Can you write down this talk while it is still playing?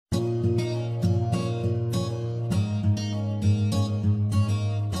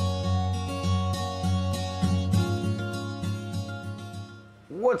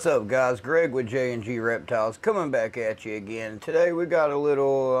What's up, guys? Greg with J&G Reptiles coming back at you again. Today we got a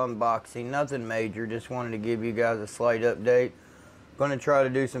little unboxing, nothing major, just wanted to give you guys a slight update. Going to try to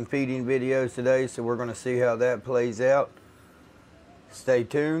do some feeding videos today, so we're going to see how that plays out. Stay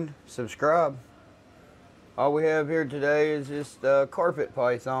tuned, subscribe. All we have here today is this carpet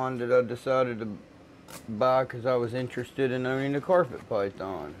python that I decided to buy because I was interested in owning a carpet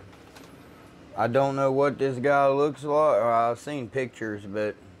python. I don't know what this guy looks like, or I've seen pictures,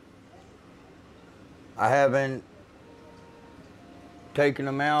 but I haven't taken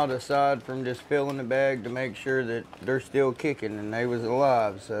them out aside from just filling the bag to make sure that they're still kicking and they was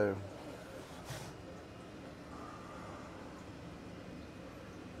alive. So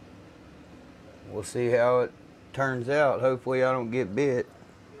we'll see how it turns out. Hopefully I don't get bit.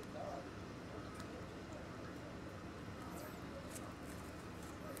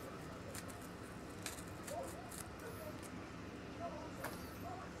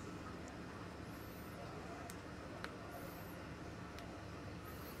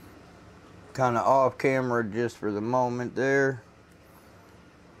 Kind of off camera just for the moment there.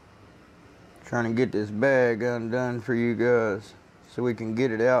 Trying to get this bag undone for you guys so we can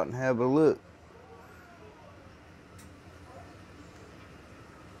get it out and have a look.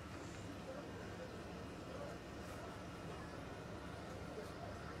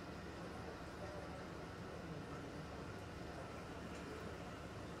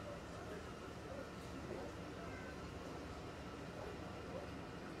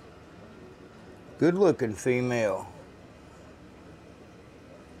 Good looking female.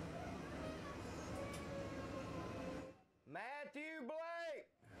 Matthew Blake.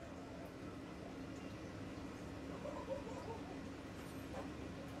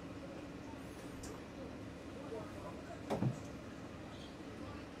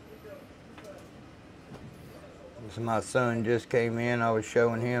 So my son just came in. I was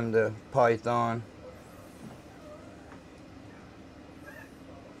showing him the python.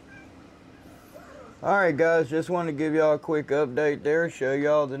 Alright guys, just wanted to give y'all a quick update there, show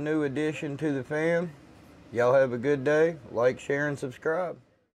y'all the new addition to the fam. Y'all have a good day. Like, share, and subscribe.